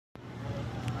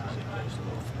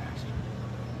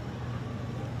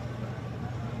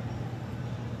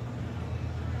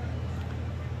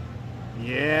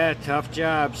Yeah, tough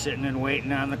job sitting and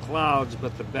waiting on the clouds,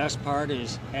 but the best part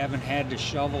is haven't had to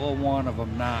shovel a one of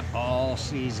them, not all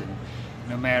season.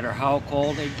 No matter how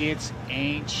cold it gets,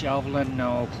 ain't shoveling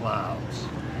no clouds.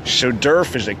 So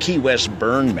Durf is a Key West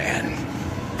burn man.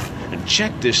 And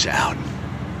check this out.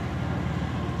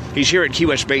 He's here at Key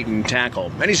West Bait and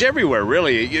Tackle, and he's everywhere,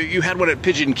 really. You had one at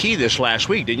Pigeon Key this last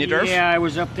week, didn't you, Durf? Yeah, I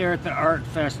was up there at the art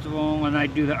festival, and I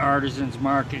do the artisans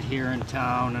market here in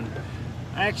town, and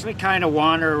I actually kind of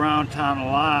wander around town a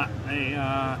lot.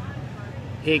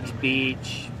 Higgs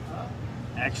Beach,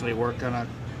 actually work on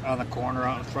the corner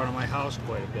out in front of my house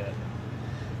quite a bit.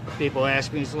 People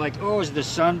ask me, it's like, oh, is the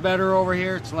sun better over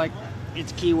here? It's like,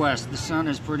 it's Key West. The sun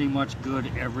is pretty much good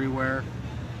everywhere.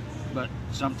 But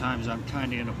sometimes I'm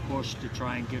kind of in a push to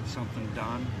try and get something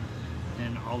done.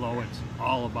 And although it's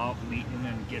all about meeting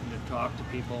and getting to talk to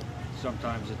people,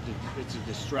 sometimes it's a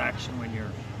distraction when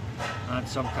you're on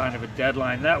some kind of a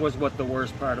deadline. That was what the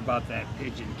worst part about that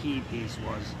Pigeon Key piece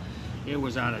was. It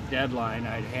was on a deadline.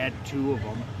 I'd had 2 of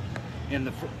them. And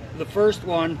the first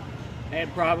one I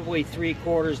had probably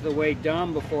 3/4 the way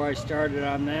done before I started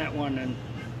on that one. And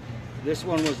this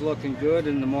one was looking good.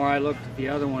 And the more I looked at the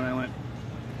other one, I went,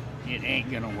 it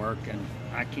ain't gonna work, and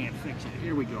I can't fix it.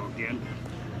 Here we go again.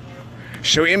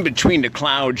 So in between the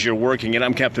clouds you're working it,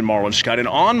 I'm Capt Marlin Scott, and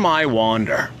on my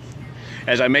wander,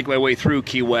 as I make my way through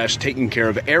Key West, taking care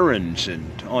of errands, and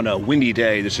on a windy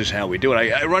day, this is how we do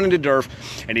it. I run into Durf,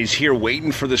 and he's here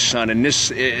waiting for the sun, and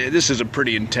this is a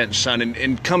pretty intense sun,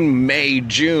 and come May,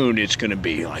 June, it's gonna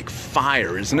be like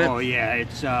fire, isn't it? Oh yeah,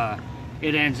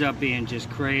 it ends up being just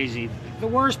crazy. The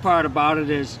worst part about it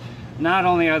is not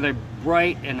only are they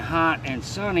bright and hot and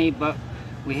sunny, but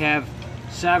we have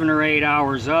 7 or 8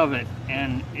 hours of it,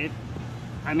 and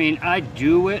I mean, I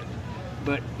do it,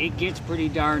 but it gets pretty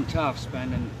darn tough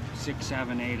spending 6,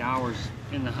 7, 8 hours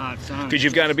in the hot sun. Because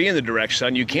you've got to be in the direct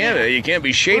sun. You can't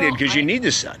be shaded because you need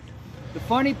the sun. The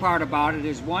funny part about it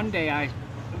is one day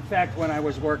in fact, when I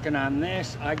was working on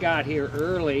this, I got here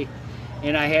early,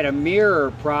 and I had a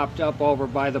mirror propped up over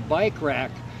by the bike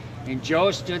rack. And Joe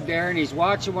stood there and he's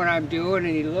watching what I'm doing,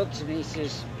 and he looks and he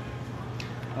says,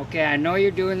 okay, I know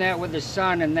you're doing that with the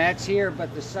sun, and that's here,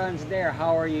 but the sun's there.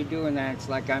 How are you doing that? It's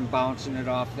like I'm bouncing it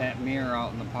off that mirror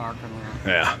out in the parking lot.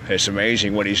 Yeah, it's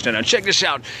amazing what he's done. Now check this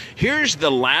out. Here's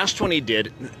the last one he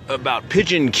did about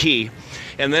Pigeon Key.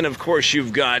 And then, of course,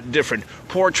 you've got different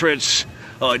portraits,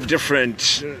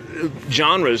 different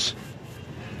genres.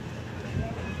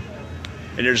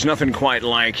 And there's nothing quite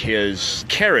like his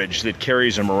carriage that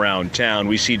carries him around town.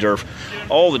 We see Durf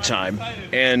all the time,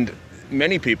 and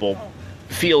many people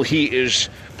feel he is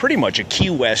pretty much a Key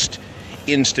West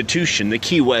institution, the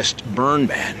Key West burn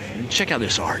man. And check out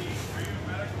this art.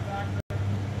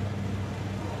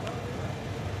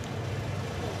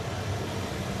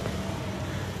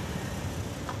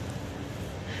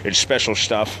 It's special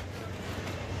stuff.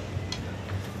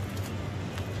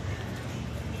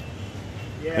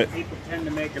 Yeah, people tend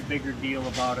to make a bigger deal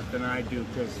about it than I do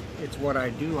because it's what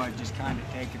I do. I just kind of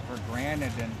take it for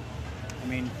granted, and I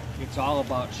mean, it's all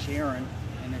about sharing,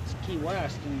 and it's Key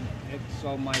West, and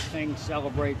so my thing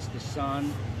celebrates the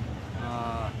sun.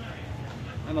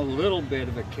 I'm a little bit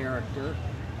of a character,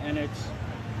 and it's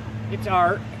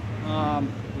art, a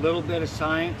little bit of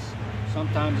science.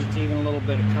 Sometimes it's even a little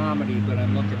bit of comedy, but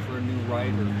I'm looking for a new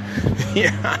writer.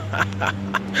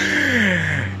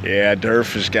 Yeah,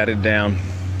 Durf has got it down.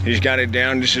 He's got it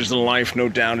down. This is the life, no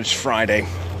doubt. It's Friday.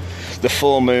 The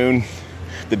full moon,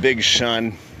 the big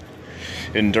sun,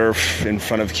 and Durf in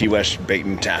front of Key West Bait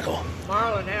and Tackle.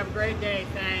 Marlin, have a great day.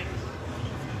 Thanks.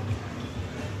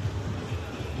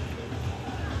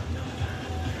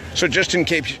 So just in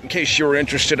case you were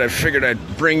interested, I figured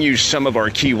I'd bring you some of our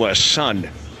Key West sun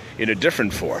in a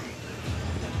different form.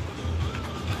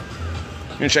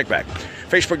 And check back.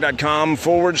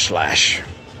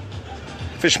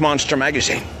 Facebook.com/Fish Monster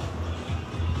Magazine.